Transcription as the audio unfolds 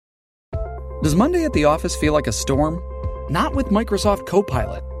Does Monday at the office feel like a storm? Not with Microsoft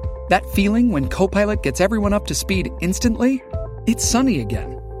Copilot. That feeling when Copilot gets everyone up to speed instantly? It's sunny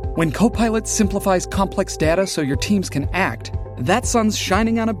again. When Copilot simplifies complex data so your teams can act, that sun's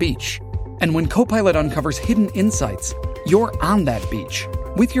shining on a beach. And when Copilot uncovers hidden insights, you're on that beach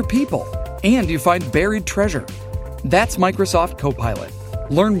with your people, and you find buried treasure. That's Microsoft Copilot.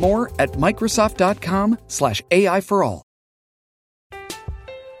 Learn more at Microsoft.com/AI for all.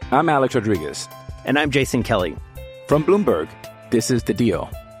 I'm Alex Rodriguez. And I'm Jason Kelly. From Bloomberg, this is The Deal.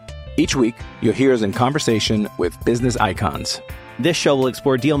 Each week, you'll hear us in conversation with business icons. This show will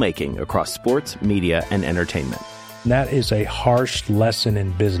explore deal-making across sports, media, and entertainment. That is a harsh lesson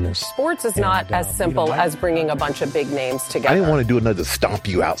in business. Sports is not as simple as bringing a bunch of big names together. I didn't want to do another stomp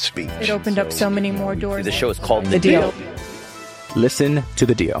you out speech. It opened up so many more doors. The show is called The Deal. Listen to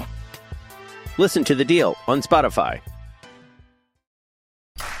The Deal. Listen to The Deal on Spotify.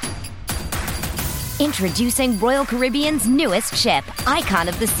 Introducing Royal Caribbean's newest ship, Icon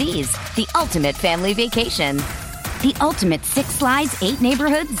of the Seas, the ultimate family vacation. The ultimate 6 slides, 8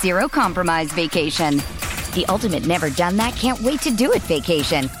 neighborhoods, 0 compromise vacation. The ultimate never done that, can't wait to do it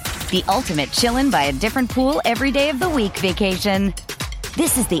vacation. The ultimate chillin' by a different pool every day of the week vacation.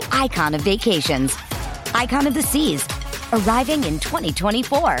 This is the Icon of vacations. Icon of the Seas, arriving in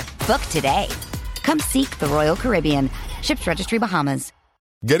 2024. Book today. Come seek the Royal Caribbean. Ships Registry, Bahamas.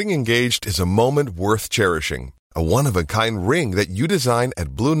 Getting engaged is a moment worth cherishing. A one-of-a-kind ring that you design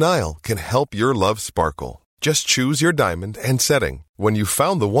at Blue Nile can help your love sparkle. Just choose your diamond and setting. When you've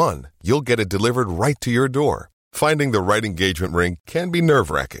found the one, you'll get it delivered right to your door. Finding the right engagement ring can be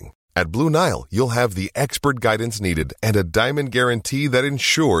nerve-wracking. At Blue Nile, you'll have the expert guidance needed and a diamond guarantee that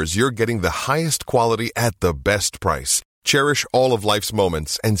ensures you're getting the highest quality at the best price. Cherish all of life's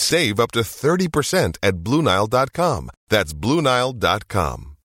moments and save up to 30% at BlueNile.com. That's BlueNile.com.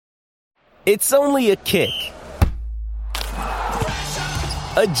 It's only a kick,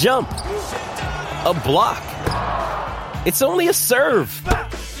 a jump, a block. It's only a serve.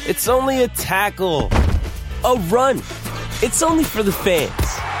 It's only a tackle, a run. It's only for the fans.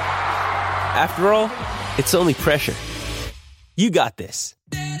 After all, it's only pressure. You got this.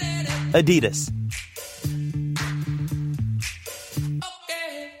 Adidas.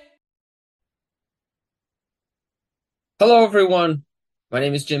 Hello, everyone. My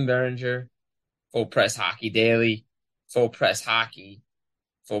name is Jim Berenger. Full Press Hockey Daily, Full Press Hockey,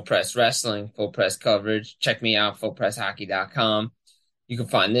 Full Press Wrestling, Full Press Coverage. Check me out, fullpresshockey.com. You can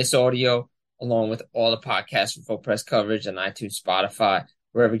find this audio along with all the podcasts from Full Press Coverage on iTunes, Spotify,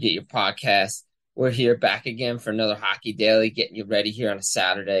 wherever you get your podcasts. We're here back again for another Hockey Daily, getting you ready here on a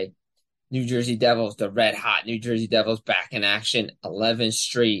Saturday. New Jersey Devils, the red hot New Jersey Devils back in action, 11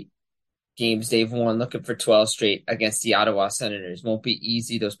 straight games they've won, looking for 12 straight against the Ottawa Senators. Won't be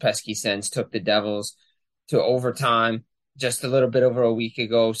easy. Those pesky Sens took the Devils to overtime just a little bit over a week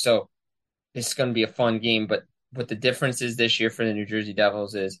ago. So it's going to be a fun game. But what the difference is this year for the New Jersey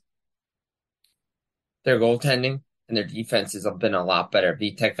Devils is their goaltending and their defenses have been a lot better.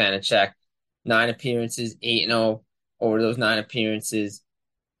 Vitek Vanacek, 9 appearances, 8-0 over those 9 appearances.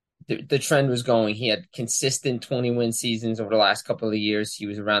 The trend was going. He had consistent 20-win seasons over the last couple of years. He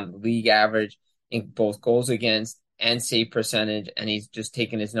was around the league average in both goals against and save percentage, and he's just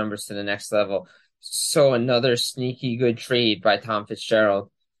taken his numbers to the next level. So another sneaky good trade by Tom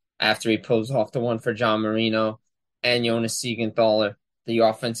Fitzgerald after he pulls off the one for John Marino and Jonas Siegenthaler. The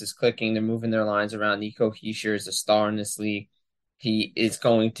offense is clicking. They're moving their lines around. Nico Hischier is a star in this league. He is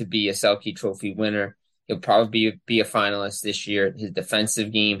going to be a Selke Trophy winner. He'll probably be a finalist this year. His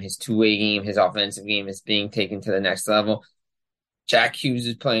defensive game, his two-way game, his offensive game is being taken to the next level. Jack Hughes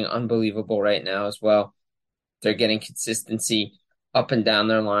is playing unbelievable right now as well. They're getting consistency up and down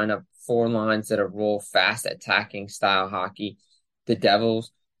their lineup. 4 lines that are roll fast attacking style hockey. The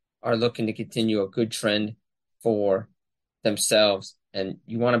Devils are looking to continue a good trend for themselves. And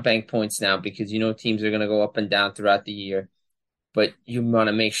you want to bank points now because you know teams are going to go up and down throughout the year. But you want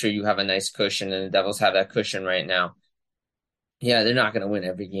to make sure you have a nice cushion, and the Devils have that cushion right now. Yeah, they're not going to win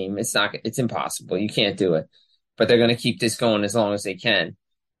every game. It's impossible. You can't do it. But they're going to keep this going as long as they can.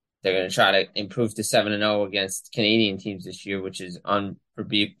 They're going to try to improve to 7-0 against Canadian teams this year, which is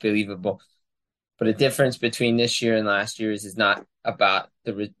unbelievable. But the difference between this year and last year is not about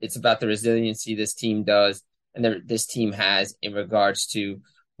it's about the resiliency this team does and this team has in regards to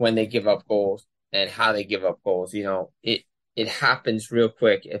when they give up goals and how they give up goals. You know, it happens real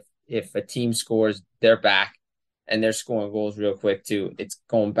quick. If a team scores, they're back and they're scoring goals real quick too. It's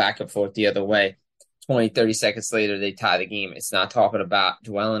going back and forth the other way. 20, 30 seconds later, they tie the game. It's not talking about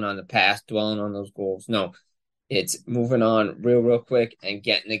dwelling on the past, dwelling on those goals. No, it's moving on real quick and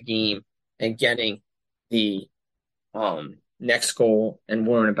getting the game and getting the next goal and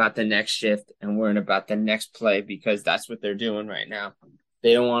worrying about the next shift and worrying about the next play, because that's what they're doing right now.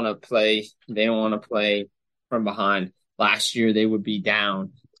 They don't want to play. They don't want to play from behind. Last year they would be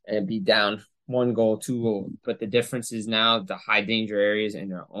down and be down 1 goal, 2 goals. But the difference is now the high danger areas in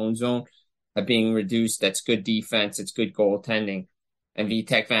their own zone are being reduced. That's good defense. It's good goaltending. And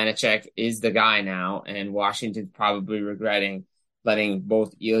Vitek Vanacek is the guy now. And Washington's probably regretting letting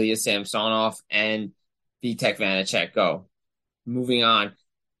both Ilya Samsonov and Vitek Vanacek go. Moving on.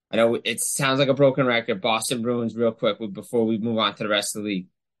 I know it sounds like a broken record. Boston Bruins, real quick, before we move on to the rest of the league.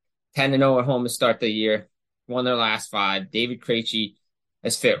 10-0 at home to start the year. Won their last 5. David Krejci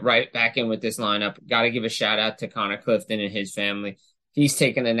has fit right back in with this lineup. Got to give a shout out to Connor Clifton and his family. He's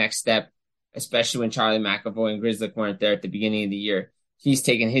taken the next step, especially when Charlie McAvoy and Grizzlick weren't there at the beginning of the year. He's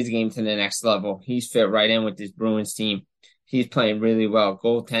taken his game to the next level. He's fit right in with this Bruins team. He's playing really well.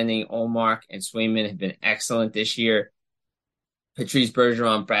 Goaltending, Olmark and Swayman have been excellent this year. Patrice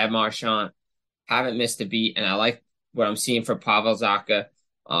Bergeron, Brad Marchand haven't missed a beat, and I like what I'm seeing for Pavel Zacha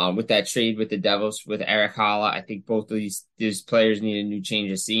with that trade with the Devils with Eric Haula. I think both of these players need a new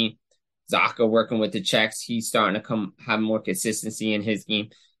change of scene. Zacha working with the Czechs, he's starting to have more consistency in his game.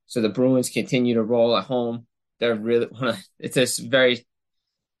 So the Bruins continue to roll at home. They're really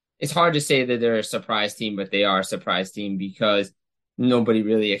it's hard to say that they're a surprise team, but they are a surprise team because nobody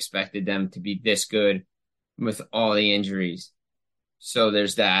really expected them to be this good with all the injuries. So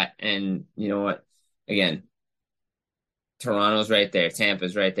there's that. And you know what? Again, Toronto's right there.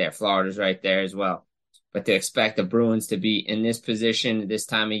 Tampa's right there. Florida's right there as well. But to expect the Bruins to be in this position this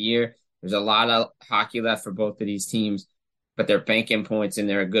time of year, there's a lot of hockey left for both of these teams, but they're banking points and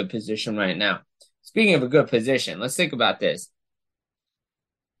they're in a good position right now. Speaking of a good position, let's think about this.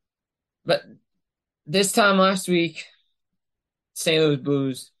 But this time last week, St. Louis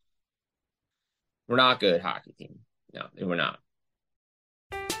Blues were not a good hockey team. No, they were not.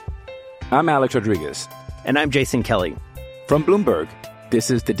 I'm Alex Rodriguez. And I'm Jason Kelly. From Bloomberg, this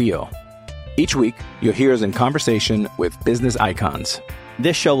is The Deal. Each week, you'll hear us in conversation with business icons.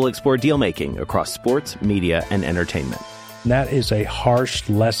 This show will explore deal-making across sports, media, and entertainment. That is a harsh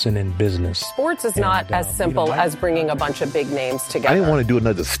lesson in business. Sports is not as simple as bringing a bunch of big names together. I didn't want to do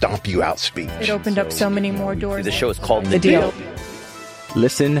another stomp you out speech. It opened up so many more doors. The show is called The Deal.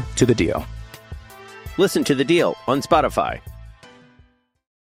 Listen to The Deal. Listen to The Deal on Spotify.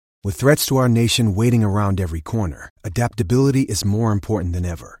 With threats to our nation waiting around every corner, adaptability is more important than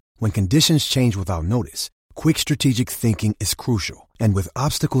ever. When conditions change without notice, quick strategic thinking is crucial. And with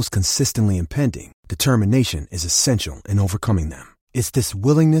obstacles consistently impending, determination is essential in overcoming them. It's this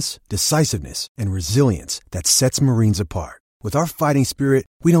willingness, decisiveness, and resilience that sets Marines apart. With our fighting spirit,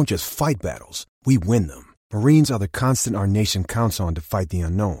 we don't just fight battles, we win them. Marines are the constant our nation counts on to fight the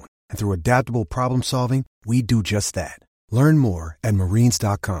unknown. And through adaptable problem solving, we do just that. Learn more at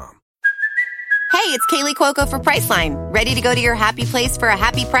marines.com. Hey, it's Kaylee Cuoco for Priceline. Ready to go to your happy place for a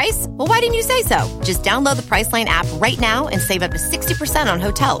happy price? Well, why didn't you say so? Just download the Priceline app right now and save up to 60% on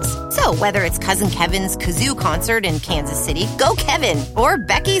hotels. So whether it's Cousin Kevin's Kazoo Concert in Kansas City, go Kevin, or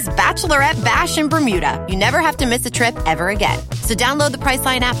Becky's Bachelorette Bash in Bermuda, you never have to miss a trip ever again. So download the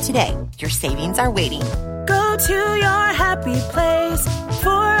Priceline app today. Your savings are waiting. Go to your happy place for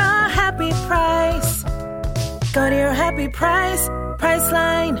a happy price. Go to your happy price,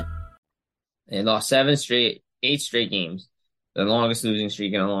 Priceline. They lost 8 straight games. The longest losing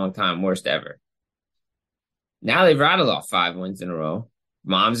streak in a long time, worst ever. Now they've rattled off 5 wins in a row.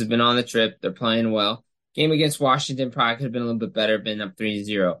 Moms have been on the trip. They're playing well. Game against Washington probably could have been a little bit better, been up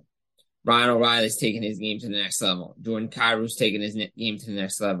 3-0. Ryan O'Reilly's taking his game to the next level. Jordan Kyrou's taking his game to the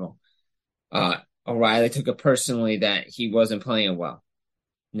next level. O'Reilly took it personally that he wasn't playing well.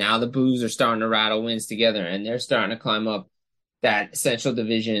 Now the Blues are starting to rattle wins together, and they're starting to climb up that Central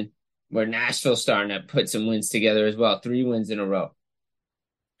Division where Nashville's starting to put some wins together as well. 3 wins in a row.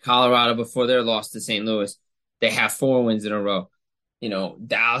 Colorado, before their loss to St. Louis, they have 4 wins in a row. You know,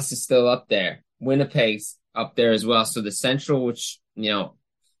 Dallas is still up there. Winnipeg's up there as well. So the Central, which, you know,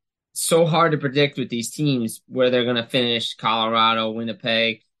 so hard to predict with these teams where they're going to finish. Colorado,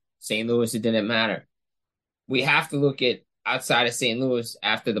 Winnipeg, St. Louis, it didn't matter. We have to look at outside of St. Louis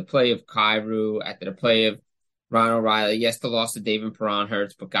after the play of Kyrou, after the play of Ryan O'Reilly. Yes, the loss of David Perron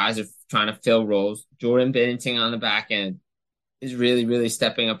hurts, but guys are trying to fill roles. Jordan Binnington on the back end is really, really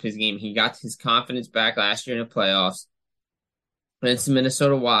stepping up his game. He got his confidence back last year in the playoffs against the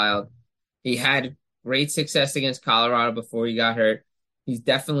Minnesota Wild. He had great success against Colorado before he got hurt. He's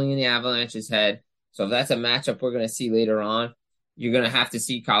definitely in the Avalanche's head. So if that's a matchup we're going to see later on, you're going to have to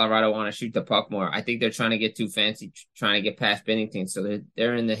see Colorado want to shoot the puck more. I think they're trying to get too fancy, trying to get past Binnington, so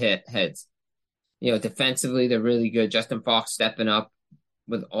they're in the heads. Defensively, they're really good. Justin Falk stepping up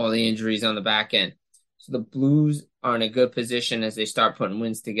with all the injuries on the back end. So the Blues are in a good position as they start putting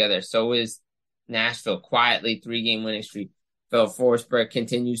wins together. So is Nashville, quietly 3-game winning streak. Phil Forsberg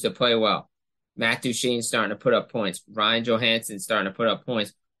continues to play well. Matt Duchene's starting to put up points. Ryan Johansson's starting to put up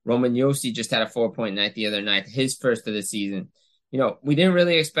points. Roman Josi just had a 4-point night the other night, his first of the season. We didn't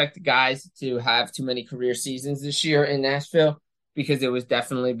really expect the guys to have too many career seasons this year in Nashville because it was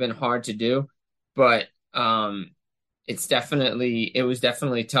definitely been hard to do. But it was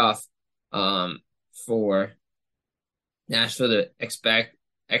definitely tough for Nashville to expect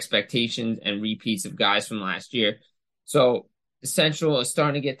expectations and repeats of guys from last year. So the Central is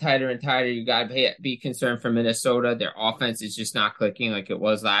starting to get tighter and tighter. You got to be concerned for Minnesota. Their offense is just not clicking like it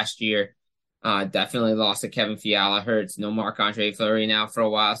was last year. Definitely lost to Kevin Fiala. Hurts. No Marc-Andre Fleury now for a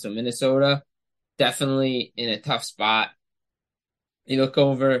while. So Minnesota definitely in a tough spot. You look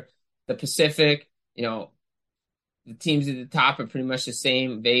over the Pacific, the teams at the top are pretty much the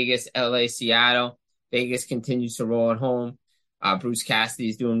same. Vegas, LA, Seattle. Vegas continues to roll at home. Bruce Cassidy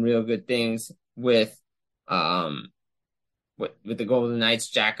is doing real good things with the Golden Knights.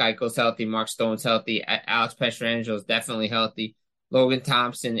 Jack Eichel's healthy. Mark Stone's healthy. Alex Pietrangelo is definitely healthy. Logan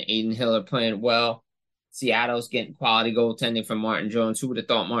Thompson and Aiden Hill are playing well. Seattle's getting quality goaltending from Martin Jones. Who would have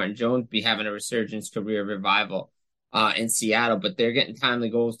thought Martin Jones would be having a resurgence career revival in Seattle? But they're getting timely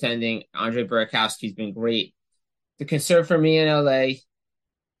goaltending. Andre Burakovsky's been great. The concern for me in LA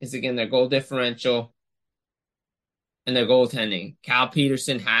is, again, their goal differential and their goaltending. Cal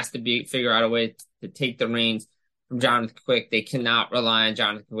Peterson has to figure out a way to take the reins from Jonathan Quick. They cannot rely on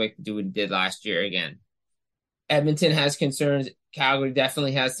Jonathan Quick to do what he did last year again. Edmonton has concerns. Calgary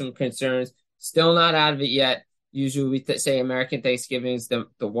definitely has some concerns. Still not out of it yet. Usually we say American Thanksgiving is the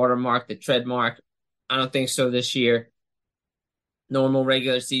watermark, the tread mark. I don't think so this year. Normal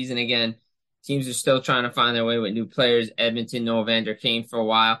regular season again. Teams are still trying to find their way with new players. Edmonton, no Evander Kane for a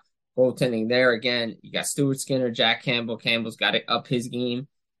while. Goaltending there again. You got Stuart Skinner, Jack Campbell. Campbell's got to up his game.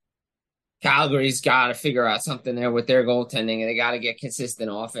 Calgary's got to figure out something there with their goaltending, and they got to get consistent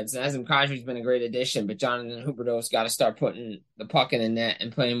offense. And Nazem Kadri's been a great addition, but Jonathan Huberdeau's got to start putting the puck in the net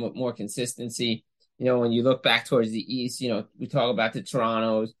and playing with more consistency. When you look back towards the East, we talk about the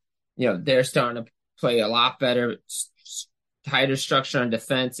Torontos. They're starting to play a lot better, tighter structure on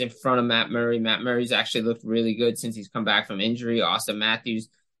defense in front of Matt Murray. Matt Murray's actually looked really good since he's come back from injury. Austin Matthews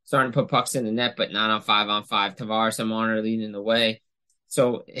starting to put pucks in the net, but not on 5-on-5. Tavares and Marner leading the way.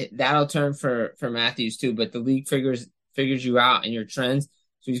 So that'll turn for Matthews too, but the league figures you out and your trends.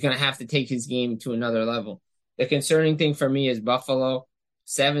 So he's going to have to take his game to another level. The concerning thing for me is Buffalo.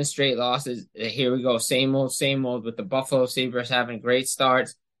 7 straight losses. Here we go. Same old with the Buffalo Sabres having great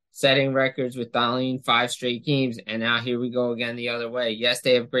starts, setting records with Dahlin, 5 straight games. And now here we go again the other way. Yes,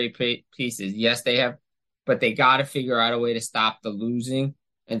 they have great pieces. Yes, they have, but they got to figure out a way to stop the losing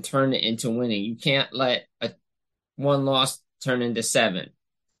and turn it into winning. You can't let one loss turn into 7.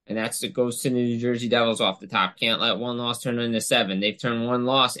 And that goes to the New Jersey Devils off the top. Can't let one loss turn into 7. They've turned one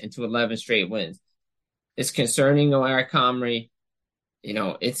loss into 11 straight wins. It's concerning. No Eric Comrie.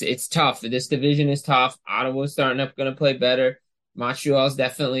 It's tough. This division is tough. Ottawa's starting up, going to play better. Montreal's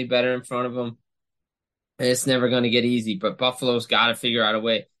definitely better in front of them. And it's never going to get easy. But Buffalo's got to figure out a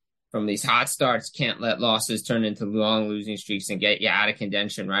way from these hot starts. Can't let losses turn into long losing streaks and get you out of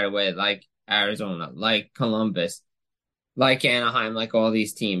contention right away, like Arizona, like Columbus, like Anaheim, like all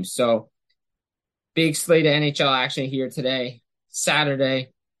these teams. So big slate of NHL action here today,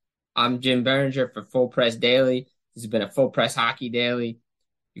 Saturday. I'm Jim Berenger for Full Press Daily. This has been a Full Press Hockey Daily.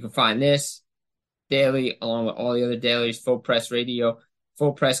 You can find this daily along with all the other dailies, Full Press Radio,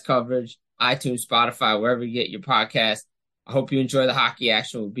 Full Press coverage, iTunes, Spotify, wherever you get your podcast. I hope you enjoy the hockey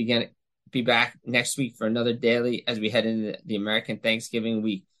action. We'll be back next week for another daily as we head into the American Thanksgiving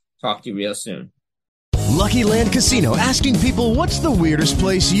week. Talk to you real soon. Lucky Land Casino, asking people, what's the weirdest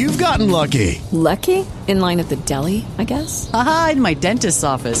place you've gotten lucky? Lucky? In line at the deli, I guess? Aha, in my dentist's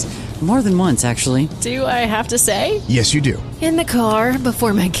office. More than once, actually. Do I have to say? Yes, you do. In the car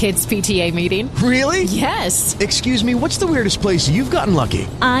before my kids' PTA meeting. Really? Yes. Excuse me, what's the weirdest place you've gotten lucky?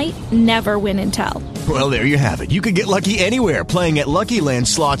 I never win and tell. Well, there you have it. You can get lucky anywhere, playing at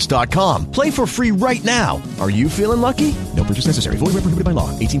LuckyLandSlots.com. Play for free right now. Are you feeling lucky? No purchase necessary. Void where prohibited by law.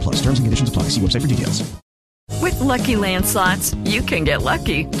 18+. Terms and conditions apply. See website for details. With Lucky Land Slots, you can get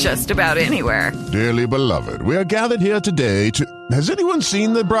lucky just about anywhere. Dearly beloved, we are gathered here today to... Has anyone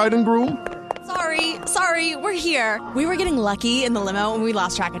seen the bride and groom? Sorry, we're here. We were getting lucky in the limo and we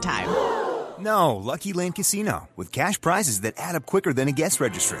lost track of time. No, Lucky Land Casino, with cash prizes that add up quicker than a guest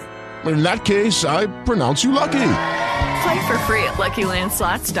registry. In that case, I pronounce you lucky. Play for free at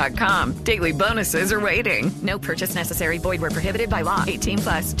LuckyLandSlots.com. Daily bonuses are waiting. No purchase necessary. Void where prohibited by law.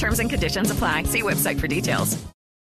 18+. Terms and conditions apply. See website for details.